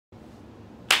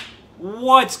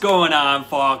What's going on,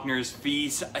 Faulkner's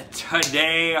Feast?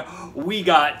 Today we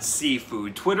got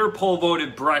seafood. Twitter poll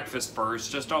voted breakfast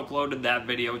first. Just uploaded that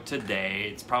video today.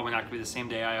 It's probably not gonna be the same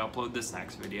day I upload this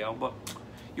next video, but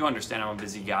you understand I'm a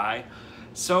busy guy.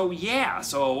 So yeah,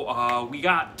 we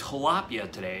got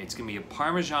tilapia today. It's gonna be a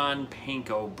Parmesan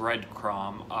panko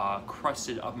breadcrumb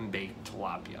crusted oven baked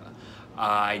tilapia.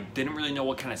 I didn't really know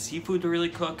what kind of seafood to really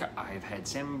cook. I've had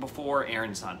salmon before.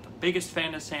 Erin's not the biggest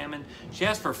fan of salmon. She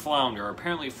asked for flounder.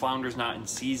 Apparently flounder's not in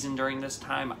season during this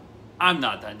time. I'm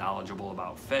not that knowledgeable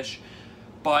about fish.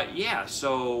 But yeah,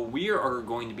 so we are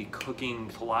going to be cooking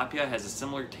tilapia. It has a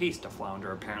similar taste to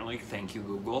flounder apparently. Thank you,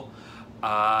 Google.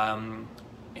 And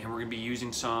we're going to be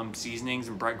using some seasonings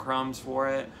and breadcrumbs for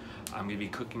it. I'm going to be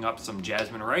cooking up some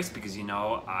jasmine rice because, you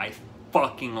know, I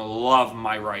fucking love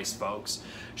my rice, folks.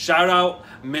 Shout out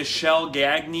Michelle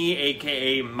Gagney,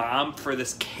 aka Mom, for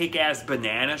this kick-ass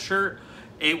banana shirt.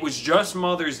 It was just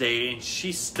Mother's Day and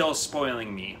she's still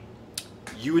spoiling me.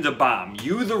 You the bomb.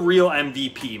 You the real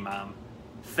MVP, Mom.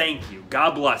 Thank you.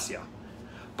 God bless you.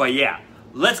 But yeah,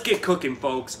 let's get cooking,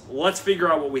 folks. Let's figure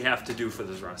out what we have to do for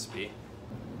this recipe.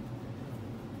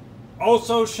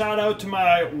 Also, shout out to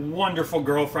my wonderful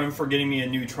girlfriend for getting me a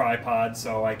new tripod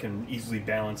so I can easily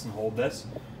balance and hold this.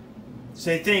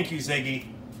 Say thank you, Ziggy.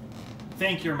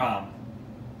 Thank your mom.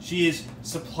 She is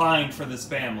supplying for this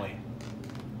family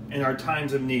in our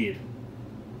times of need.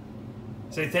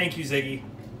 Say thank you, Ziggy.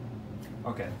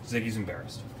 Okay, Ziggy's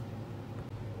embarrassed.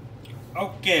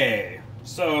 Okay,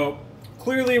 so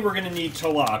clearly we're going to need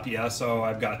tilapia, so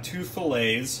I've got 2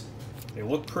 fillets. They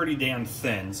look pretty damn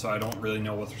thin, so I don't really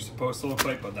know what they're supposed to look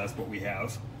like, but that's what we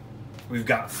have. We've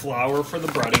got flour for the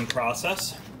breading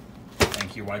process.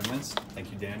 Thank you, Wegmans.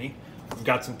 Thank you, Danny. We've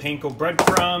got some panko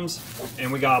breadcrumbs, and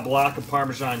we got a block of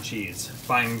Parmesan cheese.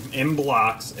 Buying in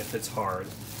blocks if it's hard.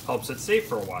 Helps it stay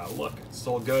for a while. Look, it's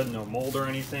still good, no mold or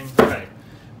anything. Okay.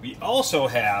 We also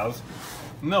have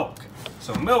milk.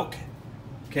 So milk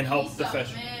can help the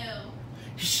fish.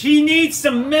 She needs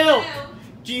some milk!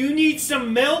 Do you need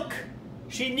some milk?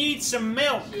 She needs some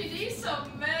milk. She needs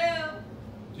some milk.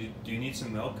 Do you need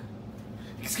some milk?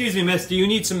 Excuse me, miss, do you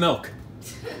need some milk?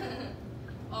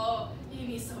 Oh, he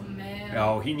needs some milk.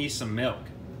 Oh, he needs some milk.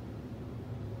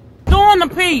 Doing the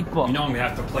people. You know I'm gonna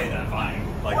have to play that vine.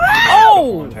 Like,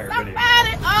 oh! the entire video.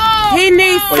 Oh! He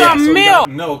needs But yeah, some so we milk. got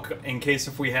milk in case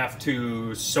if we have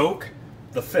to soak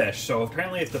the fish. So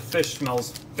apparently if the fish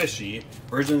smells fishy,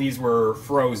 originally these were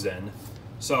frozen.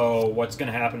 So what's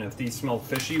going to happen if these smell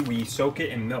fishy, we soak it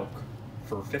in milk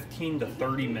for 15 to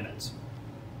 30 minutes.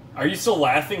 Are you still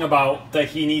laughing about that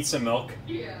he needs some milk?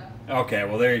 Yeah. Okay,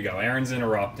 well there you go. Erin's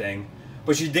interrupting.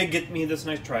 But she did get me this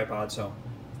nice tripod, so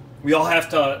we all have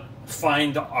to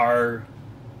find our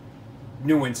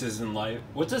nuances in life.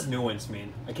 What does nuance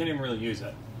mean? I can't even really use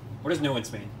it. What does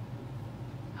nuance mean?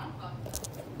 I don't know.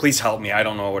 Please help me. I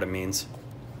don't know what it means.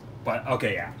 But,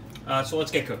 okay, yeah. So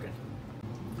let's get cooking.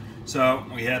 So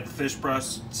we had the fish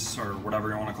breasts, or whatever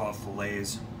you want to call it,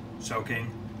 fillets,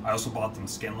 soaking. I also bought them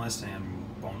skinless and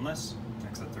boneless,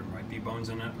 except there might be bones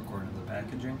in it according to the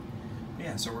packaging. But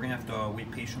yeah, so we're going to have to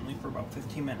wait patiently for about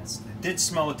 15 minutes. It did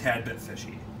smell a tad bit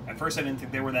fishy. At first I didn't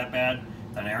think they were that bad.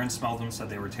 Then Erin smelled them, said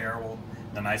they were terrible.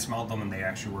 Then I smelled them and they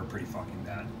actually were pretty fucking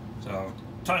bad. So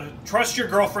trust your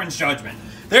girlfriend's judgment.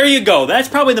 There you go. That's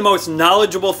probably the most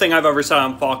knowledgeable thing I've ever said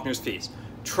on Faulkner's Feast.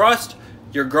 Trust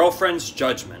your girlfriend's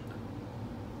judgment.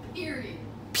 Period.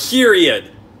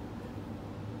 Period.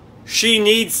 She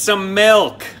needs some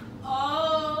milk.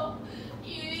 Oh,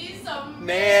 you need some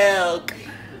Milk.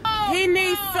 He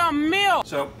needs some milk.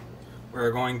 So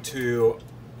we're going to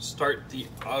start the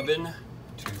oven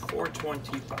to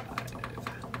 425.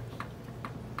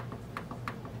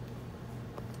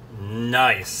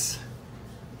 Nice.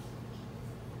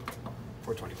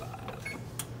 425.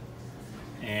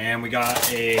 And we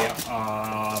got a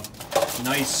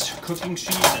nice cooking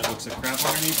sheet that looks like crap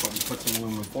underneath, but we put some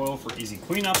aluminum foil for easy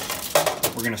cleanup.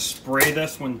 We're gonna spray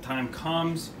this when the time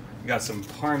comes. We got some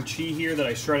parm cheese here that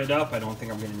I shredded up. I don't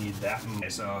think I'm gonna need that. Okay,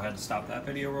 so I had to stop that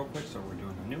video real quick, so we're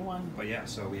doing a new one. But yeah,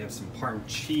 so we have some parm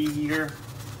cheese here.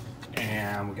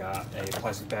 And we got a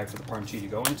plastic bag for the parm cheese to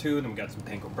go into. Then we got some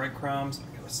panko breadcrumbs.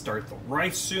 I gotta start the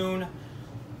rice soon,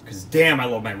 because damn, I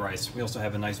love my rice. We also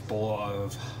have a nice bowl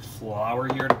of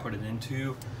flour here to put it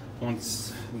into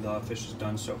once the fish is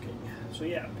done soaking. So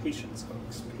yeah, patience,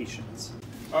 folks, patience.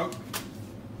 Oh,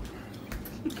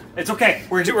 it's okay.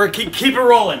 We're keep it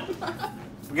rolling.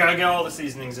 We gotta get all the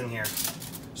seasonings in here.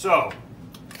 So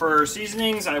for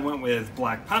seasonings, I went with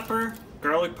black pepper,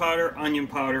 garlic powder, onion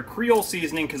powder, Creole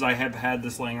Seasoning because I have had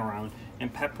this laying around,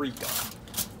 and paprika.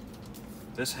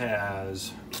 This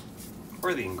has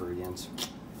Where are the ingredients?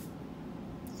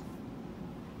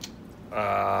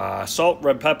 Salt,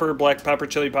 red pepper, black pepper,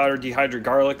 chili powder, dehydrated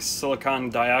garlic, silicon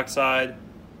dioxide,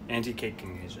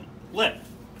 anti-caking agent. Lit.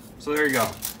 So there you go.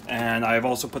 And I've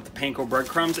also put the panko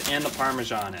breadcrumbs and the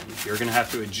Parmesan in. You're gonna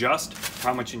have to adjust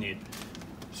how much you need.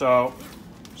 So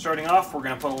starting off, we're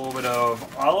gonna put a little bit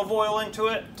of olive oil into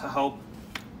it to help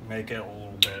make it a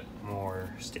little bit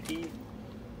more sticky.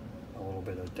 A little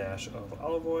bit of dash of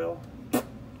olive oil.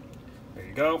 There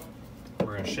you go.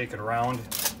 We're gonna shake it around.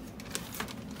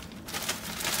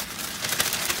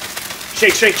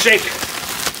 Shake, shake, shake.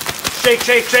 Shake,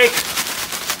 shake, shake.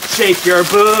 Shake your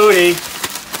booty.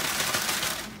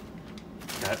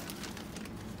 Okay.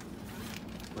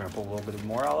 We're gonna put a little bit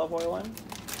more olive oil in.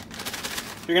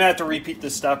 You're gonna have to repeat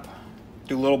this step.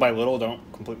 Do little by little, don't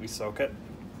completely soak it.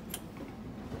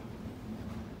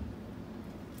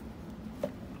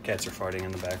 Cats are farting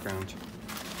in the background.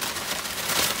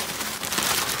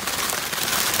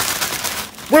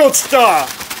 World star!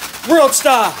 World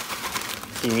star!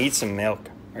 You need some milk.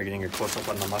 Are you getting your close up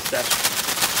on the mustache?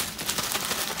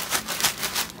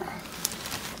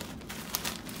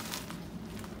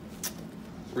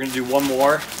 We're gonna do one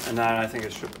more, and then I think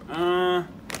it should.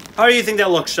 How do you think that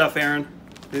looks, Chef Erin?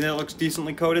 Think that looks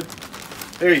decently coated?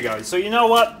 There you go. So you know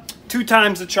what? 2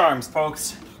 times the charms,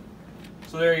 folks.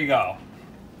 So there you go.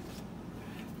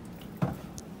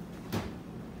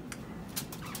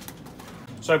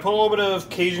 So I put a little bit of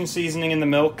Cajun seasoning in the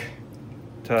milk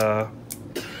to...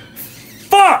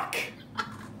 Fuck!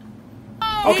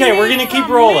 Okay, we're gonna keep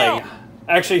rolling.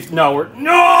 Actually, no, we're...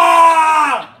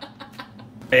 No!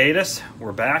 Hiatus,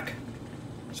 we're back.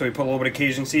 So we put a little bit of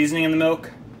Cajun seasoning in the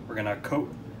milk. We're gonna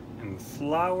coat in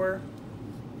flour.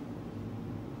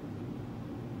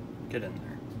 Get in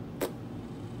there.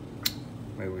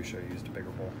 Maybe we should have used a bigger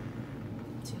bowl.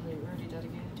 Too late, we're already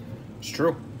dedicated to it. It's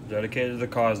true. Dedicated to the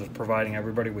cause of providing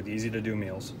everybody with easy-to-do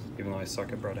meals, even though I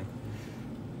suck at breading.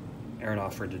 Erin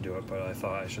offered to do it, but I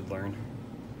thought I should learn.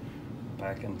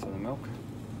 Back into the milk.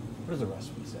 What does the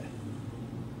recipe say?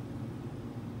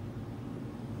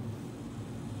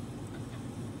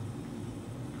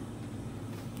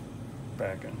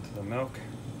 Back into the milk.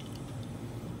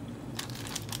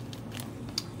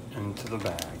 Into the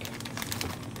bag.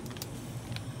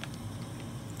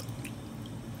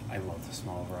 I love the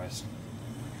smell of rice.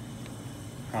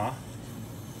 Huh?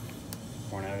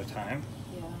 One at a time?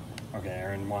 Yeah. Okay,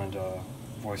 Erin wanted to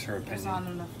voice her There's opinion.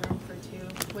 not enough room for 2.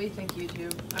 What do you think,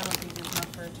 YouTube? I don't think there's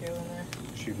enough for 2 in there.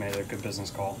 She made a good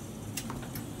business call.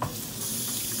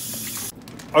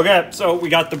 Okay, so we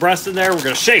got the breast in there. We're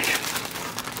gonna shake.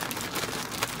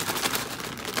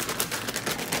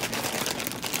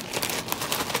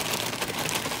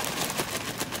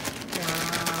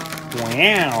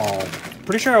 Wow.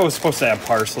 Pretty sure I was supposed to have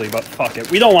parsley, but fuck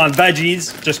it. We don't want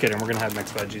veggies. Just kidding. We're gonna have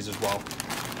mixed veggies as well.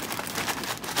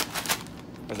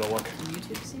 How does it look? Can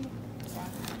YouTube see?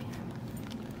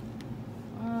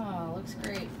 Oh, looks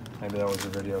great. Maybe that was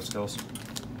your video skills.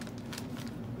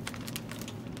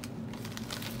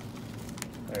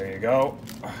 There you go.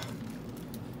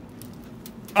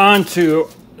 Onto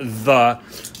the...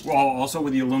 Well, also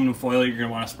with the aluminum foil, you're going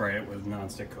to want to spray it with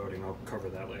nonstick coating. I'll cover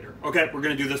that later. Okay, we're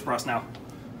going to do this press now.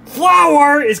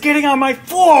 Flour is getting on my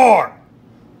floor!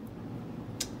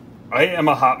 I am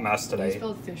a hot mess today. You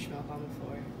spilled fish milk on the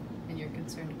floor, and you're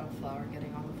concerned about flour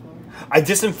getting on the floor? I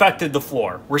disinfected the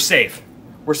floor. We're safe.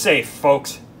 We're safe,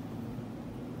 folks.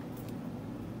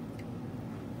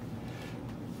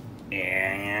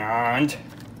 And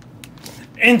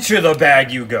into the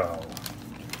bag you go.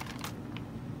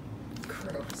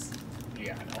 Gross.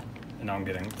 Yeah, I know. And now I'm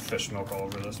getting fish milk all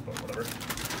over this, but whatever.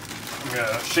 I'm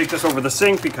gonna shake this over the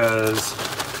sink because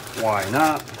why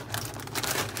not?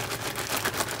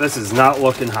 This is not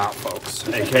looking hot, folks.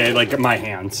 AKA, like my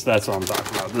hands. That's what I'm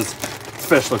talking about. This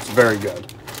fish looks very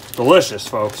good. Delicious,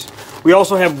 folks. We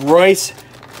also have rice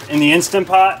in the Instant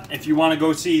Pot. If you want to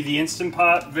go see the Instant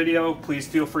Pot video, please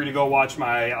feel free to go watch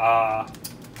my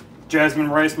jasmine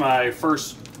rice, my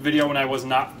first video when I was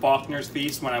not Faulkner's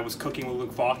Feast, when I was cooking with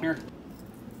Luke Faulkner.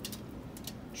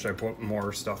 Should I put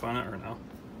more stuff on it or no?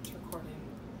 It's recording.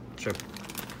 Should.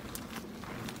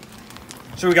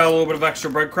 So we got a little bit of extra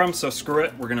breadcrumbs, so screw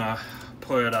it. We're gonna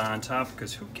put it on top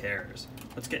because who cares?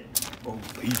 Let's get, oh,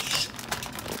 beach.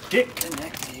 Get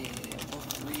connected for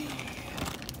free.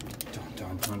 Dun,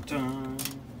 dun, dun, dun.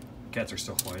 Cats are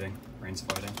still fighting. Rain's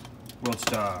fighting. World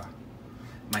star.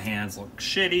 My hands look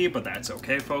shitty, but that's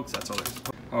okay, folks. That's all there's.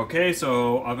 Okay,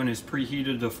 so oven is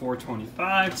preheated to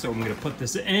 425, so I'm gonna put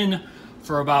this in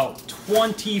for about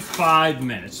 25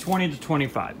 minutes, 20 to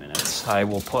 25 minutes. I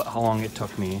will put how long it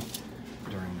took me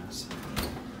during this.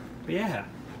 But yeah,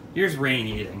 here's Rain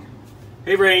eating.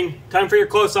 Hey Rain, time for your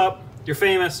close-up. You're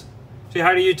famous. Say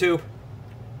hi to YouTube.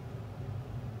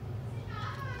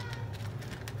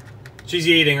 She's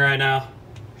eating right now.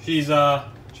 She's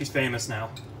famous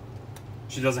now.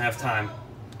 She doesn't have time.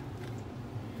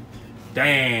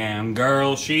 Damn,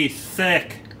 girl, she's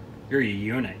thick. You're a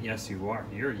unit. Yes, you are.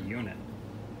 You're a unit.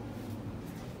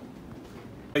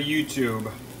 YouTube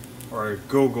or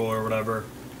Google or whatever,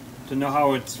 to know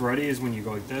how it's ready is when you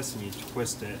go like this and you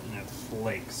twist it and it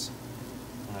flakes.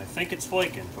 And I think it's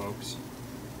flaking, folks.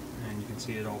 And you can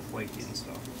see it all flaky and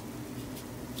stuff.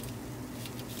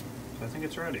 So I think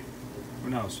it's ready. Who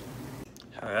knows?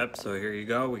 Alright, so here you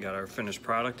go. We got our finished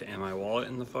product and my wallet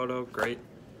in the photo. Great.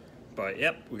 But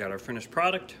yep, we got our finished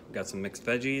product. We got some mixed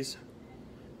veggies.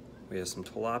 We have some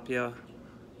tilapia.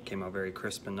 Came out very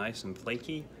crisp and nice and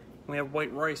flaky. We have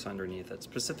white rice underneath it,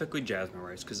 specifically jasmine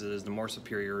rice, because it is the more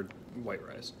superior white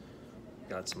rice.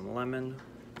 Got some lemon.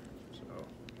 So,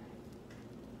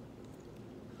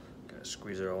 gotta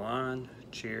squeeze it all on.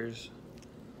 Cheers.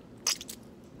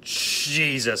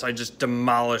 Jesus, I just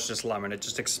demolished this lemon. It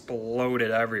just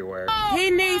exploded everywhere. He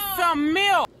needs some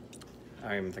milk. I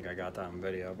don't even think I got that on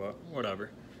video, but whatever.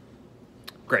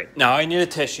 Great. Now I need a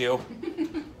tissue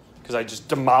because I just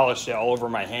demolished it all over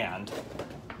my hand.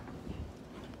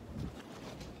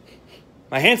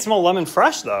 My hands smell lemon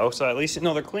fresh though, so at least you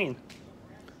know they're clean.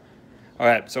 All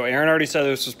right, so Erin already said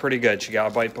this was pretty good. She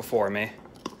got a bite before me.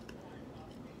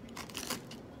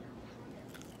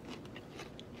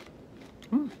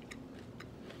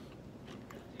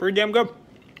 Pretty damn good.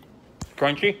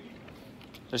 Crunchy.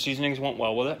 The seasonings went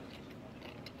well with it.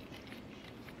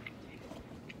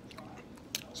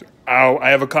 So, ow,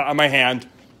 I have a cut on my hand.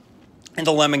 And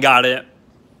the lemon got it.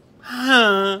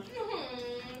 Huh.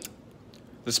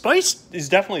 The spice is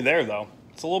definitely there though.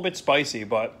 It's a little bit spicy,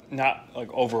 but not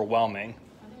like overwhelming.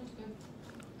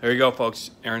 There you go, folks.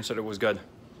 Erin said it was good.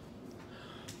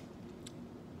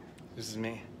 This is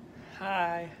me.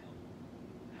 Hi.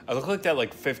 I look like that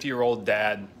like 50-year-old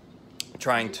dad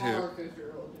trying to... Our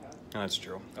 50-year-old dad. That's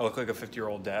true. I look like a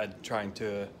 50-year-old dad trying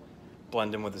to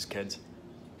blend in with his kids.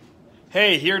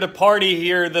 Hey, here to party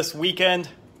here this weekend.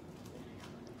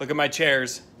 Look at my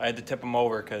chairs. I had to tip them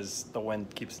over because the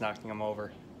wind keeps knocking them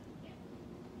over.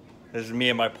 This is me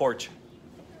and my porch.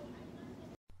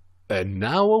 And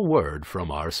now a word from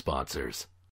our sponsors.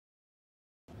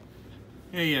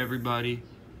 Hey everybody.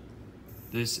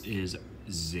 This is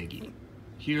Ziggy.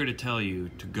 Here to tell you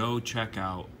to go check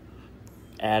out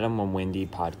Adam and Wendy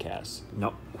podcast.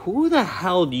 No, who the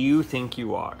hell do you think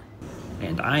you are?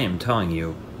 And I am telling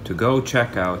you to go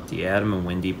check out the Adam and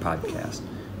Wendy podcast,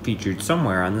 featured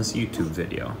somewhere on this YouTube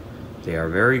video. They are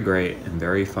very great and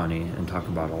very funny and talk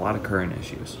about a lot of current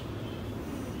issues.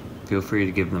 Feel free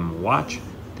to give them a watch.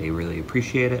 They really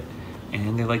appreciate it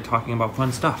and they like talking about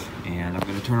fun stuff. And I'm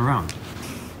going to turn around.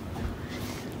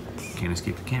 Can't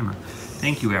escape the camera.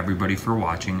 Thank you everybody for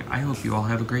watching. I hope you all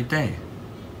have a great day.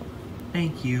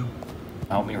 Thank you.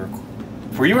 Help me record.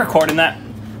 Were you recording that?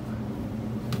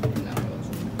 No, it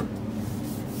wasn't.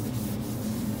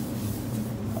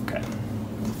 Okay.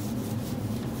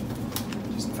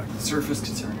 Disinfect the surface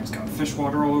considering it's got fish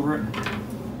water all over it.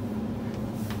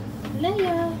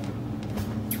 Leia.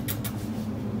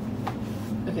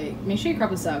 Okay, make sure you crop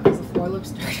this out because the floor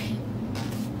looks dirty.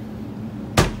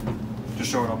 Just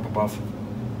show it up above.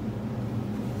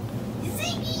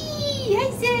 Ziggy!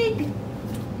 Hi, Zig!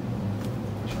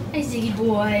 Hi, Ziggy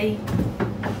boy.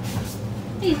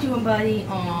 How you doing, buddy?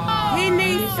 Aww. He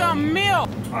needs some milk.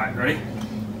 All right, ready?